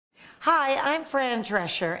Hi, I'm Fran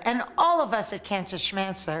Drescher, and all of us at Cancer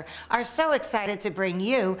Schmancer are so excited to bring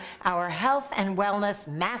you our Health and Wellness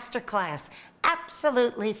Masterclass,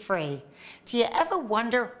 absolutely free. Do you ever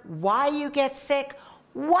wonder why you get sick?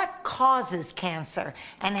 What causes cancer,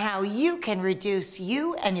 and how you can reduce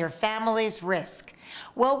you and your family's risk?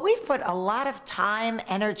 Well, we've put a lot of time,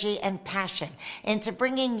 energy, and passion into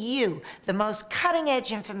bringing you the most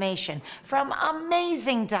cutting-edge information from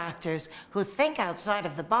amazing doctors who think outside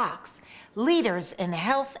of the box, leaders in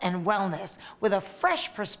health and wellness with a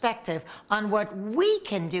fresh perspective on what we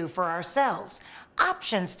can do for ourselves,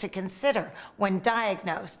 options to consider when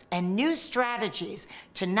diagnosed, and new strategies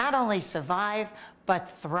to not only survive, but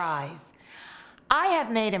thrive. I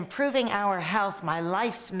have made improving our health my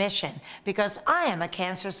life's mission because I am a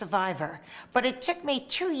cancer survivor, but it took me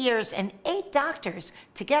 2 years and 8 doctors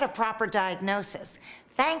to get a proper diagnosis.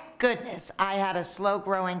 Thank goodness I had a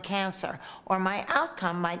slow-growing cancer, or my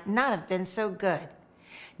outcome might not have been so good.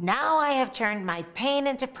 Now I have turned my pain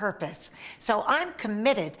into purpose, so I'm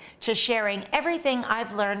committed to sharing everything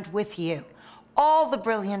I've learned with you, all the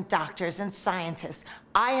brilliant doctors and scientists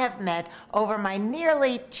I have met over my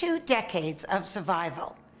nearly 2 decades of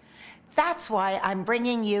survival. That's why I'm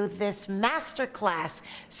bringing you this master class,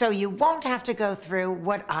 so you won't have to go through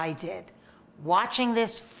what I did. Watching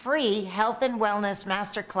this free health and wellness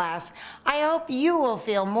masterclass, I hope you will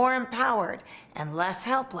feel more empowered and less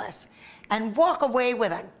helpless, and walk away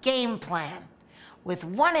with a game plan. With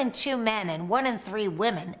 1 in 2 men and 1 in 3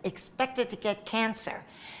 women expected to get cancer,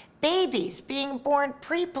 babies being born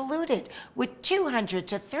pre-polluted with 200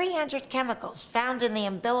 to 300 chemicals found in the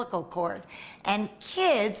umbilical cord, and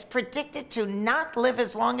kids predicted to not live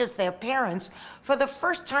as long as their parents for the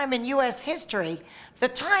first time in U.S. history, the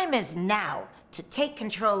time is now to take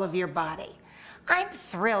control of your body. I'm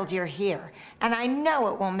thrilled you're here, and I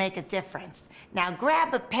know it will make a difference. Now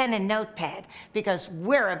grab a pen and notepad, because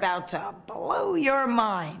we're about to blow your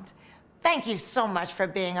mind. Thank you so much for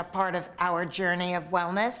being a part of our journey of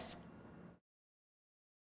wellness.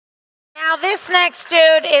 Now this next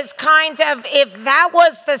dude is kind of, if that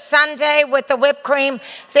was the sundae with the whipped cream,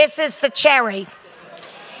 this is the cherry.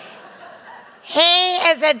 He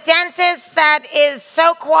is a dentist that is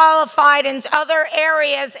so qualified in other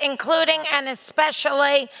areas, including and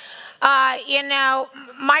especially,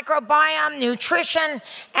 microbiome, nutrition,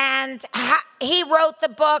 and he wrote the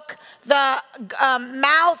book, The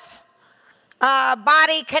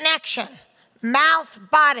Mouth-Body Connection,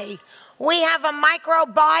 Mouth-Body. We have a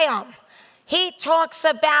microbiome. He talks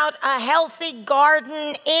about a healthy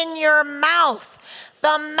garden in your mouth.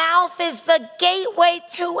 The mouth is the gateway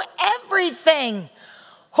to everything.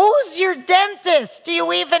 Who's your dentist? Do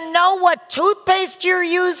you even know what toothpaste you're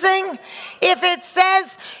using? If it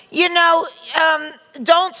says,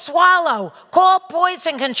 don't swallow, call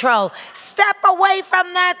poison control, step away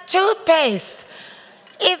from that toothpaste.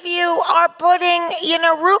 If you are putting,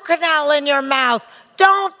 root canal in your mouth,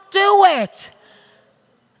 don't do it.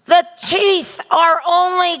 The teeth are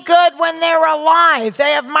only good when they're alive.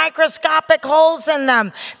 They have microscopic holes in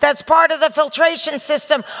them. That's part of the filtration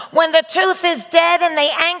system. When the tooth is dead and they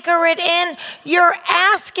anchor it in, you're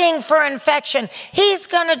asking for infection. He's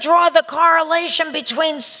going to draw the correlation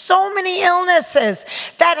between so many illnesses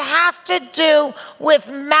that have to do with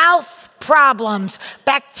mouth problems,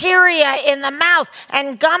 bacteria in the mouth,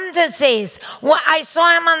 and gum disease. Well, I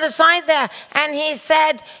saw him on the side there, and he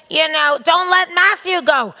said, don't let Matthew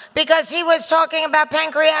go, because he was talking about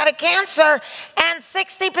pancreatic cancer, and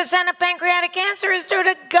 60% of pancreatic cancer is due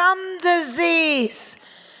to gum disease.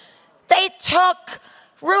 They took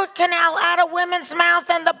root canal out of women's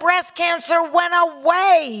mouth, and the breast cancer went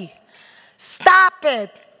away. Stop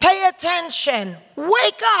it. Pay attention.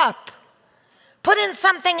 Wake up. Put in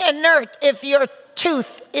something inert if your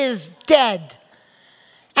tooth is dead.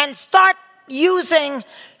 And start using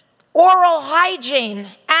oral hygiene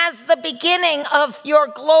as the beginning of your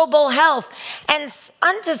global health. And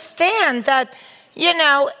understand that,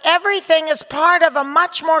 everything is part of a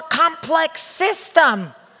much more complex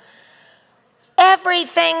system.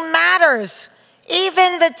 Everything matters.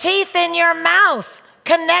 Even the teeth in your mouth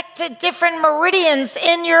connect to different meridians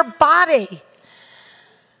in your body.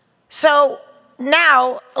 So,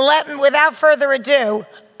 now, without further ado,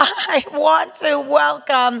 I want to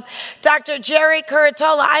welcome Dr. Gerry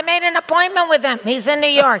Curatola. I made an appointment with him. He's in New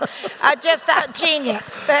York. Just a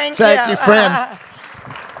genius. Thank you. Thank you, Fran.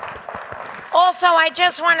 Also, I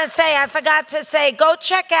just want to say, I forgot to say, go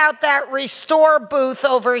check out that Restore booth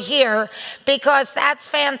over here because that's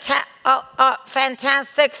fantastic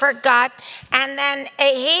for gut. And then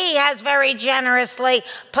he has very generously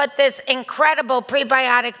put this incredible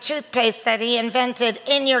prebiotic toothpaste that he invented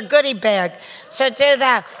in your goodie bag. So do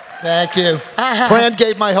that. Thank you. Fran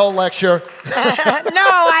gave my whole lecture. No,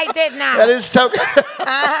 I did not. That is so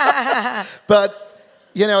But,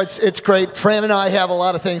 you know, it's great. Fran and I have a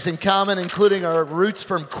lot of things in common, including our roots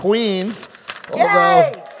from Queens.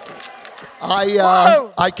 Yay!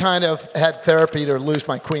 Although I kind of had therapy to lose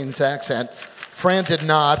my Queens accent. Fran did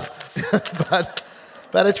not. but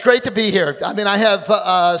it's great to be here. I mean, I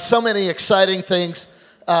have so many exciting things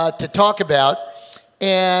to talk about.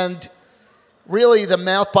 And really, the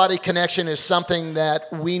mouth-body connection is something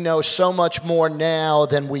that we know so much more now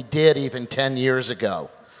than we did even 10 years ago.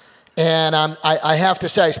 And I have to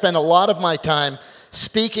say, I spend a lot of my time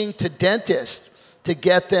speaking to dentists to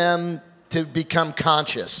get them to become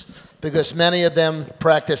conscious, because many of them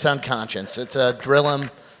practice unconscious. It's a drill 'em,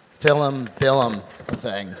 fill 'em, bill 'em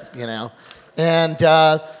thing, you know. And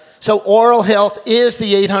so oral health is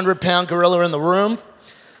the 800-pound gorilla in the room.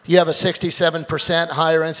 You have a 67%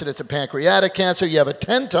 higher incidence of pancreatic cancer. You have a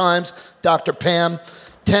 10 times, Dr. Pam,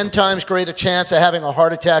 10 times greater chance of having a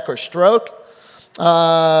heart attack or stroke.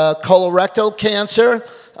 Colorectal cancer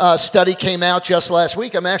study came out just last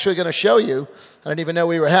week. I'm actually going to show you, I didn't even know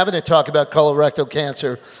we were having to talk about colorectal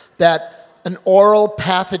cancer, that an oral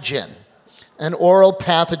pathogen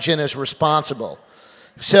is responsible.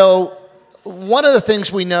 So one of the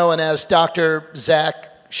things we know, and as Dr. Zach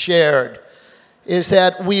shared, is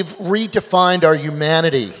that we've redefined our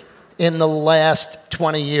humanity in the last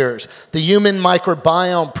 20 years. The Human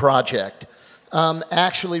Microbiome Project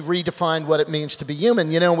actually redefined what it means to be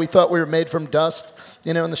human. You know, we thought we were made from dust,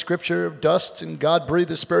 you know, in the scripture of dust, and God breathed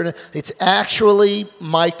the Spirit. It's actually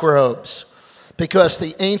microbes, because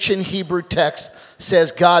the ancient Hebrew text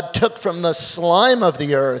says God took from the slime of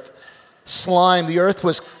the earth, the earth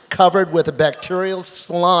was covered with a bacterial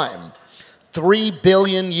slime 3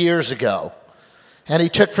 billion years ago. And he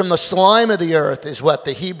took from the slime of the earth, is what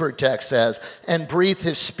the Hebrew text says, and breathed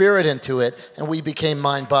his spirit into it, and we became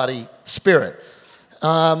mind, body, spirit.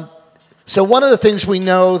 So one of the things we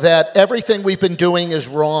know, that everything we've been doing is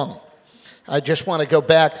wrong. I just want to go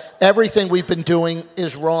back. Everything we've been doing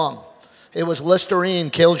is wrong. It was Listerine,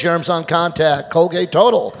 kill germs on contact. Colgate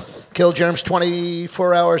Total, kill germs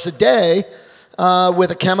 24 hours a day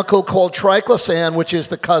with a chemical called triclosan, which is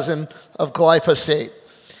the cousin of glyphosate.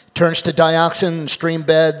 Turns to dioxin in stream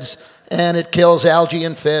beds, and it kills algae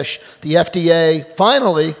and fish. The FDA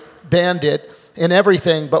finally banned it in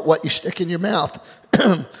everything but what you stick in your mouth.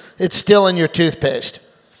 It's still in your toothpaste.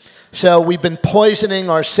 So we've been poisoning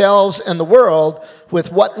ourselves and the world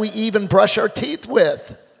with what we even brush our teeth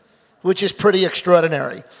with, which is pretty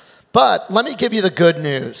extraordinary. But let me give you the good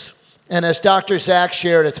news. And as Dr. Zach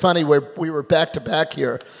shared, it's funny, we were back to back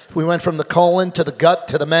here. We went from the colon to the gut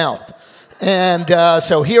to the mouth. And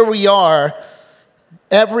so here we are.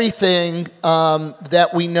 Everything that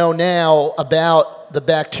we know now about the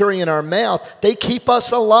bacteria in our mouth, they keep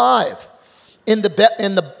us alive. In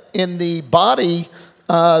the body,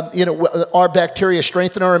 you know, our bacteria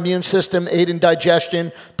strengthen our immune system, aid in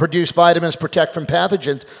digestion, produce vitamins, protect from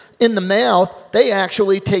pathogens. In the mouth, they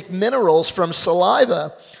actually take minerals from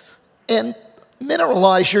saliva and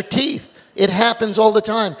mineralize your teeth. It happens all the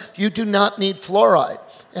time. You do not need fluoride.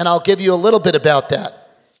 And I'll give you a little bit about that.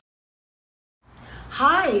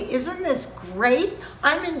 Hi, isn't this great?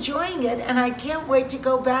 I'm enjoying it, and I can't wait to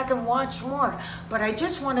go back and watch more. But I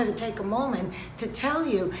just wanted to take a moment to tell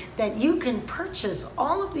you that you can purchase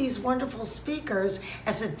all of these wonderful speakers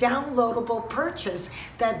as a downloadable purchase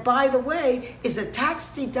that, by the way, is a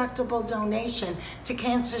tax-deductible donation to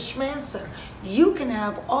Cancer Schmancer. You can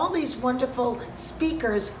have all these wonderful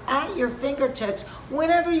speakers at your fingertips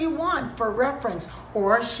whenever you want for reference,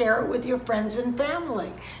 or share it with your friends and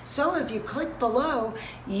family. So if you click below,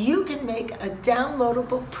 you can make a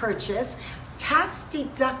downloadable purchase, tax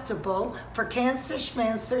deductible for Cancer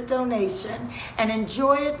Schmancer donation, and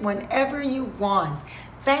enjoy it whenever you want.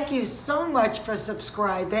 Thank you so much for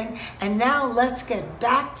subscribing, and now let's get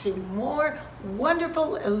back to more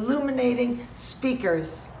wonderful illuminating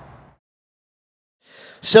speakers.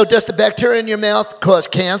 So does the bacteria in your mouth cause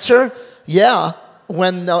cancer? Yeah,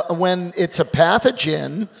 when it's a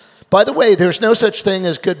pathogen. By the way, there's no such thing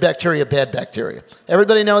as good bacteria, bad bacteria.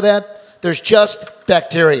 Everybody know that? There's just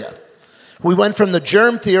bacteria. We went from the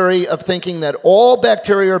germ theory of thinking that all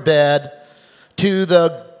bacteria are bad to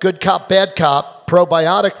the good cop, bad cop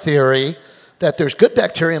probiotic theory that there's good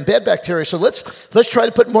bacteria and bad bacteria. So let's try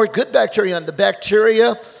to put more good bacteria on. The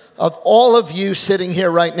bacteria of all of you sitting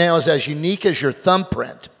here right now is as unique as your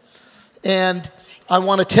thumbprint. And I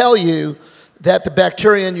want to tell you that the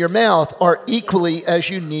bacteria in your mouth are equally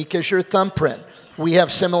as unique as your thumbprint. We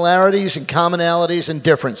have similarities and commonalities and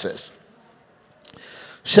differences.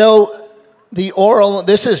 So the oral,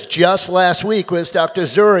 this is just last week, was Dr.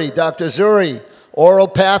 Zuri. Dr. Zuri, oral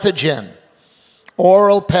pathogen.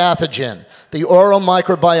 Oral pathogen. The oral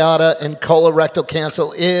microbiota in colorectal cancer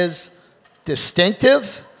is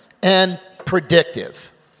distinctive and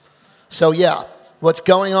predictive. So yeah, what's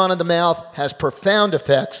going on in the mouth has profound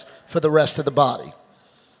effects for the rest of the body.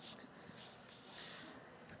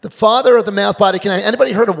 The father of the mouth body,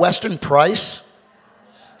 anybody heard of Weston Price?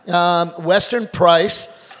 Weston Price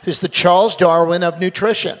is the Charles Darwin of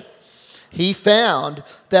nutrition. He found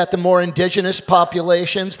that the more indigenous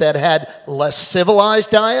populations that had less civilized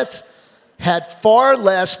diets had far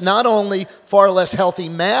less, not only far less healthy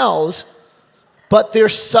mouths, but their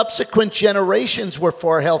subsequent generations were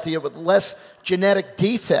far healthier with less genetic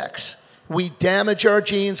defects. We damage our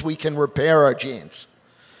genes, we can repair our genes.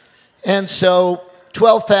 And so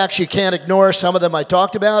 12 facts you can't ignore. Some of them I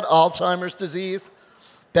talked about: Alzheimer's disease,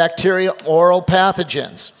 bacteria, oral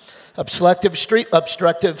pathogens, obstructive sleep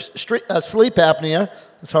apnea.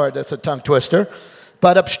 It's hard, that's a tongue twister.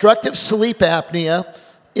 But obstructive sleep apnea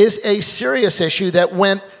is a serious issue that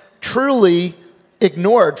went truly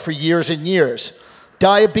ignored for years and years.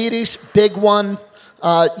 Diabetes, big one.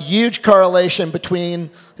 Huge correlation between,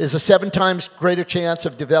 there's a 7 times greater chance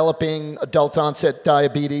of developing adult onset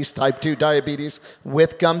diabetes, type 2 diabetes,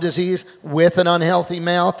 with gum disease, with an unhealthy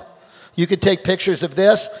mouth. You could take pictures of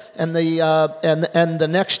this and the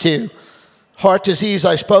next two. Heart disease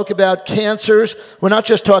I spoke about. Cancers, we're not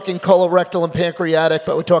just talking colorectal and pancreatic,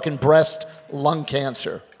 but we're talking breast, lung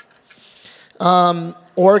cancer.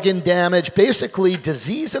 Organ damage, basically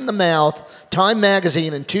disease in the mouth. Time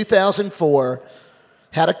magazine in 2004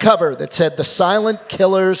 had a cover that said "The Silent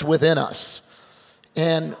Killers Within Us."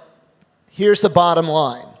 And here's the bottom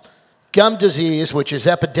line. Gum disease, which is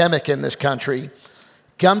epidemic in this country,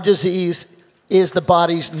 gum disease is the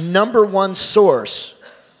body's #1 source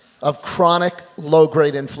of chronic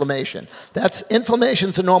low-grade inflammation.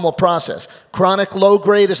 Inflammation's a normal process. Chronic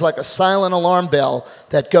low-grade is like a silent alarm bell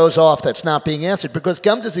that goes off that's not being answered, because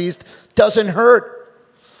gum disease doesn't hurt.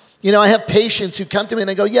 You know, I have patients who come to me and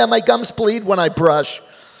they go, yeah, my gums bleed when I brush,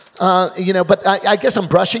 but I guess I'm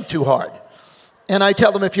brushing too hard. And I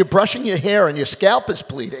tell them, if you're brushing your hair and your scalp is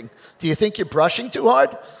bleeding, do you think you're brushing too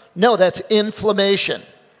hard? No, that's inflammation.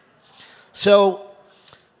 So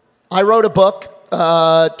I wrote a book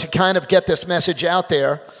to kind of get this message out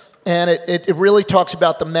there, and it really talks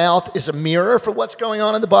about the mouth is a mirror for what's going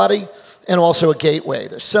on in the body and also a gateway.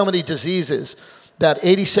 There's so many diseases that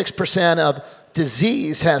 86% of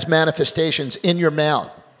disease has manifestations in your mouth.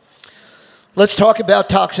 Let's talk about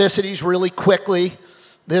toxicities really quickly.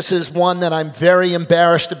 This is one that I'm very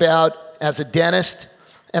embarrassed about as a dentist,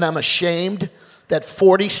 and I'm ashamed that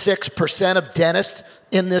 46% of dentists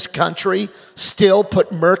in this country still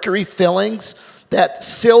put mercury fillings. That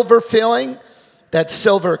silver filling, that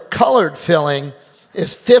silver colored filling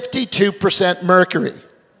is 52% mercury.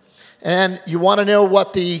 And you want to know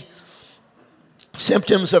what the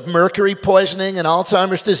symptoms of mercury poisoning and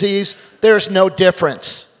Alzheimer's disease? There's no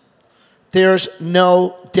difference. There's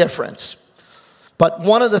no difference. But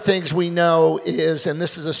one of the things we know is, and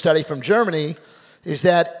this is a study from Germany, is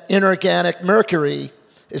that inorganic mercury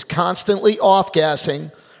is constantly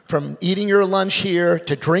off-gassing from eating your lunch here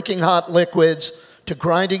to drinking hot liquids to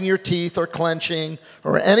grinding your teeth or clenching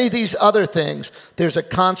or any of these other things. There's a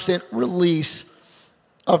constant release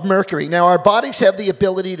of mercury. Now, our bodies have the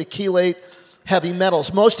ability to chelate heavy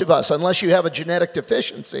metals. Most of us, unless you have a genetic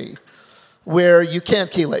deficiency where you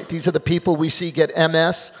can't chelate. These are the people we see get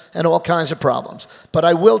MS and all kinds of problems. But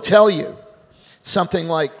I will tell you, something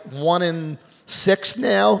like 1 in 6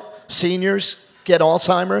 now, seniors, get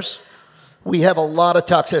Alzheimer's. We have a lot of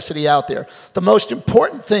toxicity out there. The most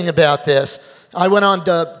important thing about this, I went on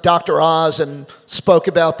to Dr. Oz and spoke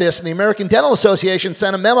about this, and the American Dental Association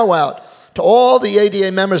sent a memo out to all the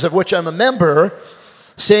ADA members, of which I'm a member,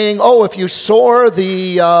 saying, oh, if you saw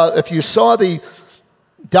the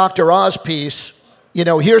Dr. Oz piece, you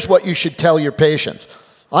know, here's what you should tell your patients.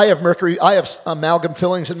 I have amalgam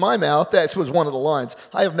fillings in my mouth. That was one of the lines.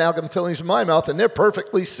 I have amalgam fillings in my mouth, and they're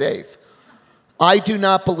perfectly safe. I do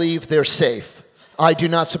not believe they're safe. I do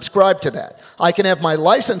not subscribe to that. I can have my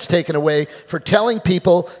license taken away for telling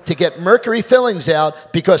people to get mercury fillings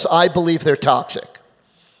out because I believe they're toxic.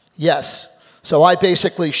 Yes. So I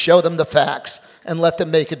basically show them the facts and let them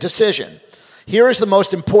make a decision. Here is the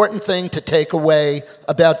most important thing to take away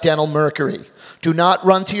about dental mercury. Do not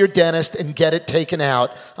run to your dentist and get it taken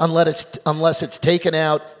out unless it's taken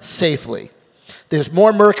out safely. There's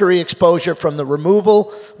more mercury exposure from the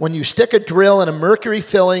removal. When you stick a drill and a mercury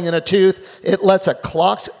filling in a tooth, it lets a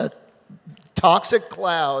toxic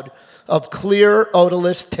cloud of clear,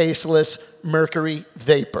 odorless, tasteless mercury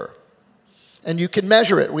vapor. And you can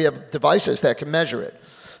measure it. We have devices that can measure it.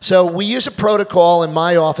 So we use a protocol in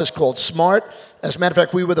my office called SMART. As a matter of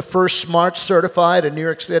fact, we were the first SMART certified in New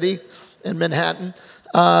York City, in Manhattan.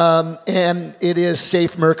 And it is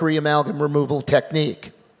safe mercury amalgam removal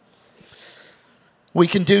technique. We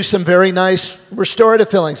can do some very nice restorative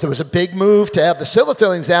fillings. There was a big move to have the silver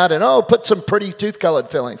fillings out and, oh, put some pretty tooth-colored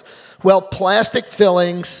fillings. Well, plastic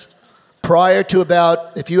fillings prior to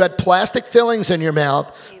if you had plastic fillings in your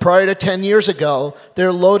mouth prior to 10 years ago,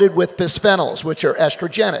 they're loaded with bisphenols, which are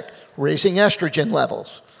estrogenic, raising estrogen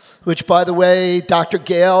levels. Which, by the way, Dr.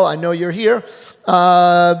 Gale, I know you're here.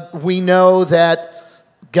 We know that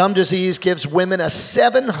gum disease gives women a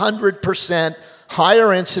 700%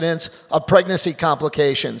 higher incidence of pregnancy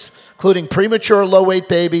complications, including premature low-weight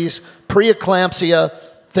babies, preeclampsia,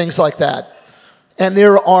 things like that. And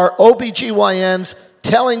there are OBGYNs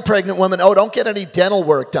telling pregnant women, oh, don't get any dental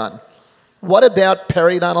work done. What about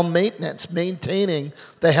periodontal maintenance, maintaining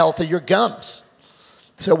the health of your gums?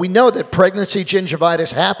 So we know that pregnancy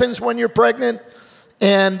gingivitis happens when you're pregnant,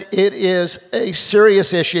 and it is a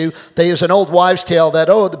serious issue. They use an old wives' tale that,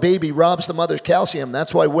 oh, the baby robs the mother's calcium.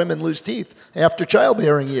 That's why women lose teeth after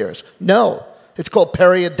childbearing years. No, it's called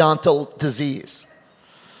periodontal disease.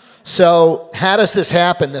 So how does this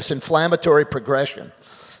happen, this inflammatory progression?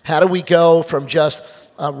 How do we go from just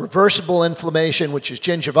reversible inflammation, which is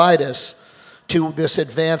gingivitis, to this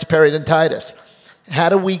advanced periodontitis? How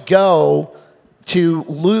do we go to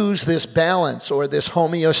lose this balance or this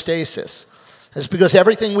homeostasis? It's because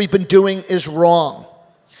everything we've been doing is wrong.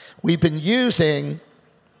 We've been using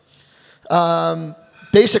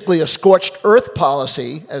basically a scorched earth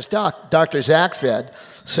policy, as Dr. Zach said.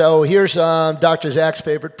 So here's Dr. Zach's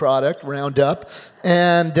favorite product, Roundup.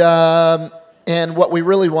 And what we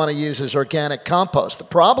really want to use is organic compost. The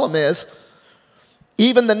problem is,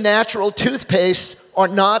 even the natural toothpastes are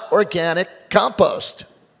not organic compost.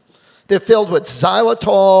 They're filled with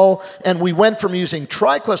xylitol, and we went from using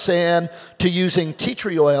triclosan to using tea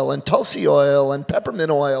tree oil and tulsi oil and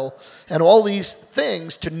peppermint oil and all these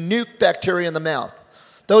things to nuke bacteria in the mouth.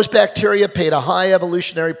 Those bacteria paid a high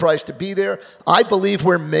evolutionary price to be there. I believe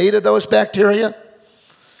we're made of those bacteria.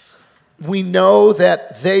 We know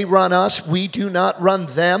that they run us. We do not run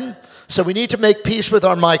them. So we need to make peace with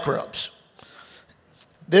our microbes.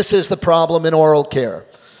 This is the problem in oral care.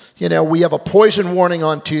 You know, we have a poison warning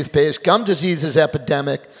on toothpaste. Gum disease is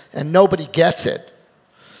epidemic, and nobody gets it.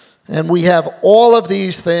 And we have all of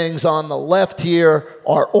these things on the left here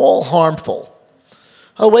are all harmful.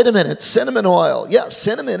 Oh, wait a minute, cinnamon oil. Yeah,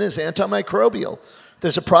 cinnamon is antimicrobial.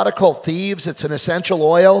 There's a product called Thieves. It's an essential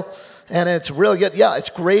oil, and it's really good. Yeah,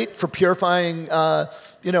 it's great for purifying,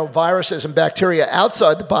 viruses and bacteria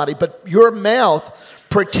outside the body, but your mouth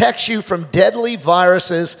protects you from deadly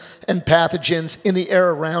viruses and pathogens in the air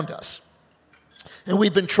around us. And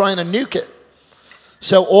we've been trying to nuke it.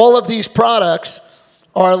 So all of these products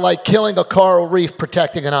are like killing a coral reef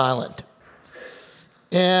protecting an island.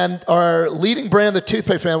 And our leading brand, the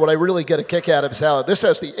toothpaste brand, what I really get a kick out of is how this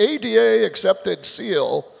has the ADA accepted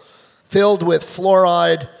seal filled with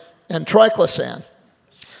fluoride and triclosan.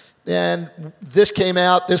 And this came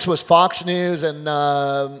out, this was Fox News and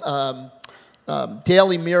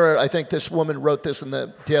Daily Mirror. I think this woman wrote this in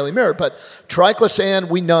the Daily Mirror, but triclosan,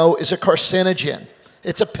 we know, is a carcinogen.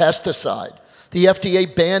 It's a pesticide. The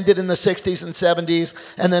FDA banned it in the 60s and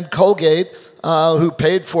 70s, and then Colgate, who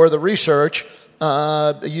paid for the research,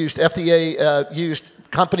 used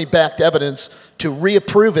company-backed evidence to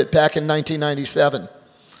reapprove it back in 1997.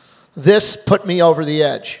 This put me over the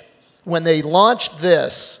edge. When they launched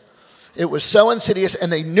this, it was so insidious,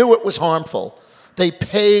 and they knew it was harmful. They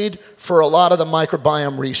paid for a lot of the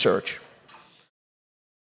microbiome research.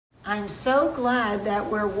 I'm so glad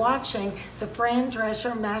that we're watching the Fran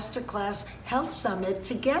Drescher Masterclass Health Summit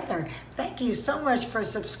together. Thank you so much for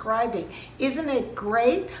subscribing. Isn't it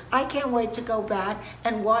great? I can't wait to go back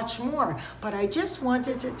and watch more. But I just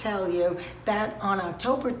wanted to tell you that on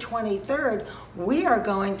October 23rd, we are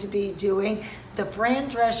going to be doing the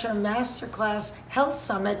Fran Drescher Masterclass Health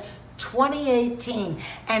Summit 2018,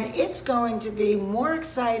 and it's going to be more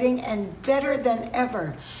exciting and better than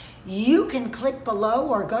ever. You can click below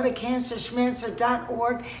or go to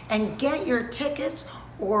cancerschmancer.org and get your tickets,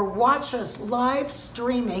 or watch us live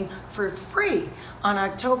streaming for free on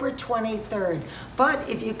October 23rd. But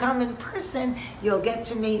if you come in person, you'll get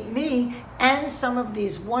to meet me and some of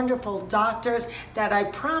these wonderful doctors that I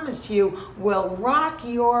promised you will rock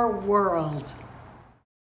your world.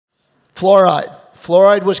 Fluoride.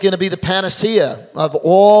 Fluoride was going to be the panacea of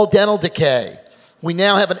all dental decay. We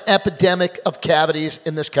now have an epidemic of cavities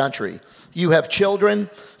in this country. You have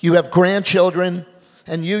children, you have grandchildren,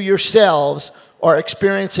 and you yourselves are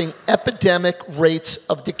experiencing epidemic rates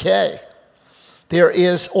of decay. There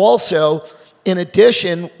is also, in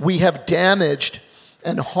addition, we have damaged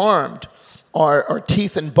and harmed our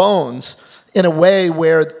teeth and bones in a way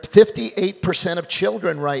where 58% of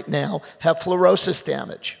children right now have fluorosis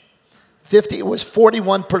damage. It was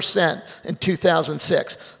 41% in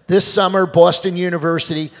 2006. This summer, Boston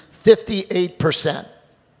University, 58%.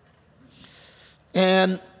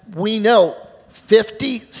 And we know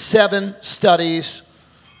 57 studies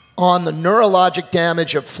on the neurologic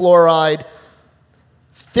damage of fluoride,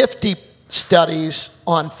 50 studies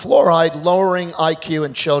on fluoride lowering IQ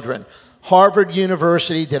in children. Harvard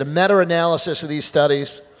University did a meta-analysis of these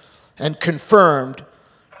studies and confirmed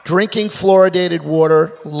drinking fluoridated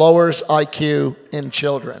water lowers IQ in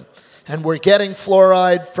children. And we're getting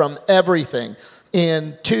fluoride from everything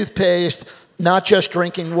in toothpaste, not just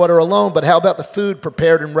drinking water alone, but how about the food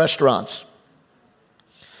prepared in restaurants?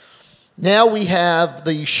 Now we have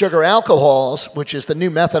the sugar alcohols, which is the new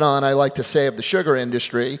methadone, I like to say, of the sugar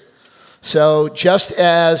industry. So just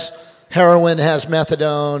as heroin has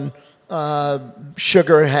methadone,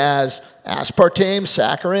 sugar has aspartame,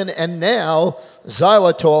 saccharin, and now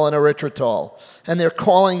xylitol and erythritol. And they're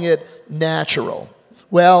calling it natural.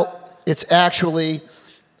 Well, it's actually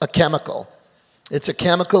a chemical. It's a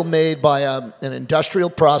chemical made by an industrial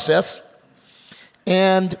process.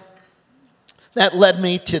 And that led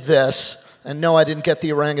me to this. And no, I didn't get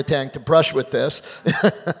the orangutan to brush with this.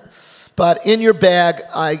 But in your bag,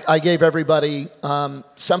 I gave everybody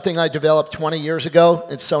something I developed 20 years ago.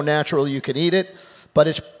 It's so natural you can eat it. But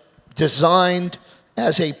it's designed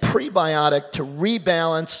as a prebiotic to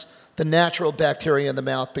rebalance the natural bacteria in the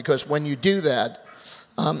mouth, because when you do that,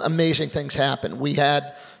 amazing things happen. We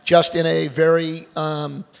had just in a very,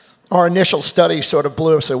 our initial study sort of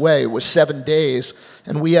blew us away. It was 7 days,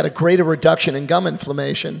 and we had a greater reduction in gum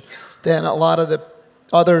inflammation than a lot of the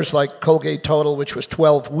others like Colgate Total, which was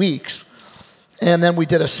 12 weeks. And then we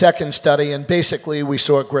did a second study, and basically we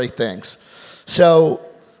saw great things. So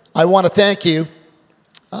I want to thank you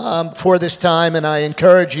for this time, and I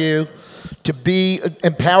encourage you to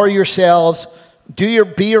empower yourselves, be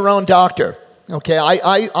your own doctor. Okay,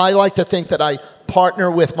 I like to think that I partner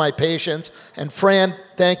with my patients. And Fran,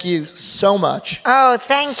 thank you so much. Oh,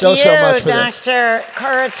 thank you, so much for Dr.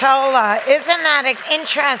 Curatola. Isn't that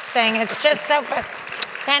interesting? It's just so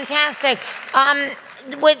fantastic.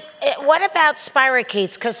 What about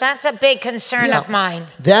spirochetes? Because that's a big concern of mine.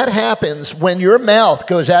 That happens when your mouth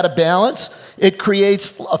goes out of balance. It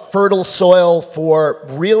creates a fertile soil for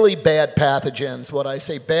really bad pathogens, what I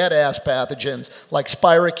say badass pathogens, like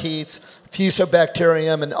spirochetes,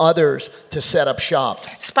 Fusobacterium, and others to set up shop.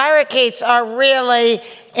 Spirochetes are really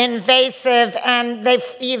invasive, and they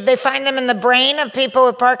find them in the brain of people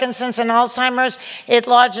with Parkinson's and Alzheimer's. It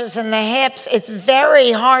lodges in the hips. It's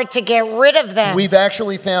very hard to get rid of them. We've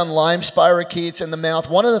actually found Lyme spirochetes in the mouth.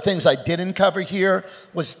 One of the things I didn't cover here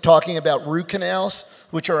was talking about root canals,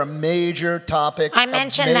 which are a major topic. I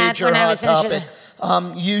mentioned that when I was topic.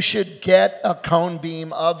 You should get a cone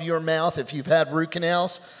beam of your mouth if you've had root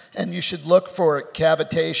canals, and you should look for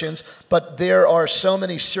cavitations. But there are so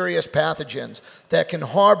many serious pathogens that can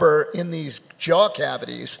harbor in these jaw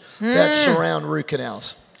cavities that surround root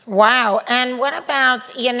canals. Wow. And what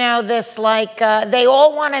about, this, like, they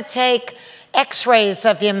all want to take x-rays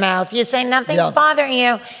of your mouth. You say nothing's bothering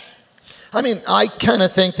you. I mean, I kind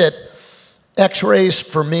of think that x-rays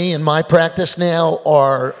for me in my practice now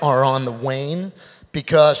are on the wane,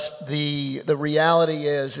 because the reality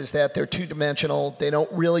is that they're two-dimensional. They don't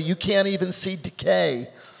really, you can't even see decay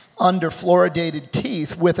under fluoridated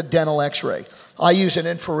teeth with a dental x-ray. I use an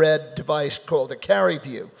infrared device called a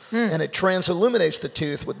CariView, and it transilluminates the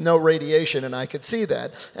tooth with no radiation, and I could see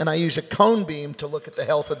that. And I use a cone beam to look at the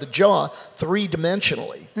health of the jaw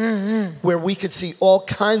three-dimensionally, where we could see all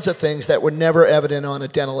kinds of things that were never evident on a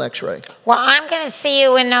dental x-ray. Well, I'm going to see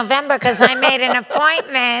you in November because I made an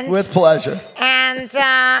appointment. With pleasure. And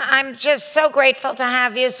I'm just so grateful to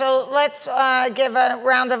have you. So let's give a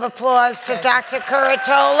round of applause to Dr.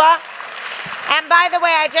 Curatola. And by the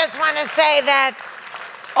way, I just want to say that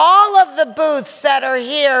all of the booths that are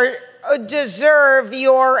here deserve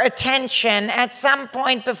your attention at some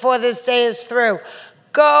point before this day is through.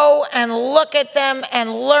 go and look at them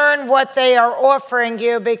and learn what they are offering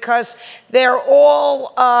you, because they're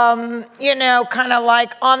all, you know, kind of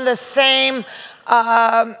like on the same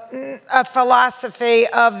philosophy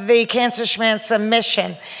of the Cancer Schmancer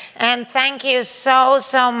mission. And thank you so,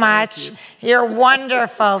 so much. You're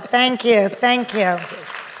wonderful. Thank you. Thank you.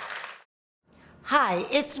 Hi,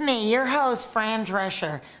 it's me, your host, Fran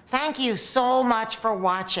Drescher. Thank you so much for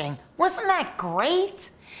watching. Wasn't that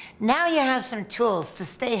great? Now you have some tools to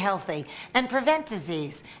stay healthy and prevent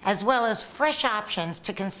disease, as well as fresh options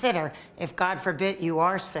to consider if, God forbid, you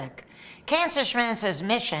are sick. Cancer Schmancer's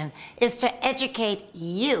mission is to educate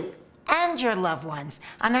you and your loved ones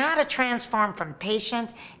on how to transform from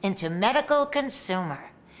patient into medical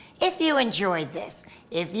consumer. If you enjoyed this,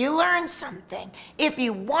 if you learned something, if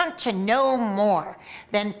you want to know more,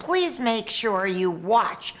 then please make sure you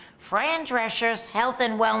watch Fran Drescher's Health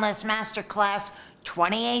and Wellness Masterclass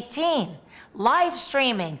 2018, live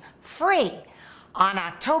streaming free on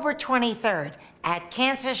October 23rd at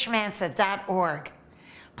cancerschmancer.org.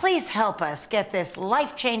 Please help us get this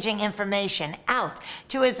life-changing information out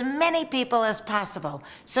to as many people as possible,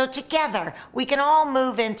 so together we can all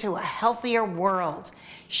move into a healthier world.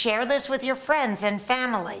 Share this with your friends and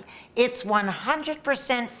family. It's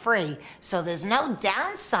 100% free, so there's no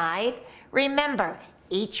downside. Remember,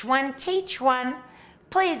 each one teach one.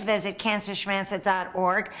 Please visit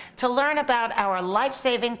cancerschmancer.org to learn about our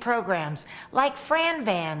life-saving programs like Fran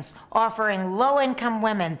Vans, offering low-income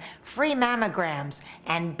women free mammograms,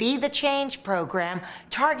 and Be the Change program,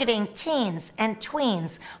 targeting teens and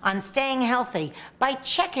tweens on staying healthy by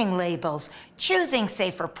checking labels, choosing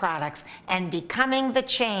safer products, and becoming the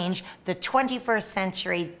change the 21st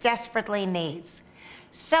century desperately needs.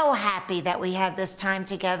 So happy that we had this time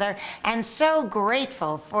together, and so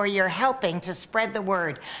grateful for your helping to spread the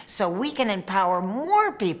word so we can empower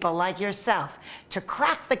more people like yourself to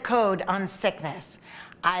crack the code on sickness.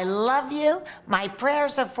 I love you. My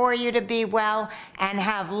prayers are for you to be well and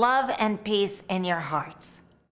have love and peace in your hearts.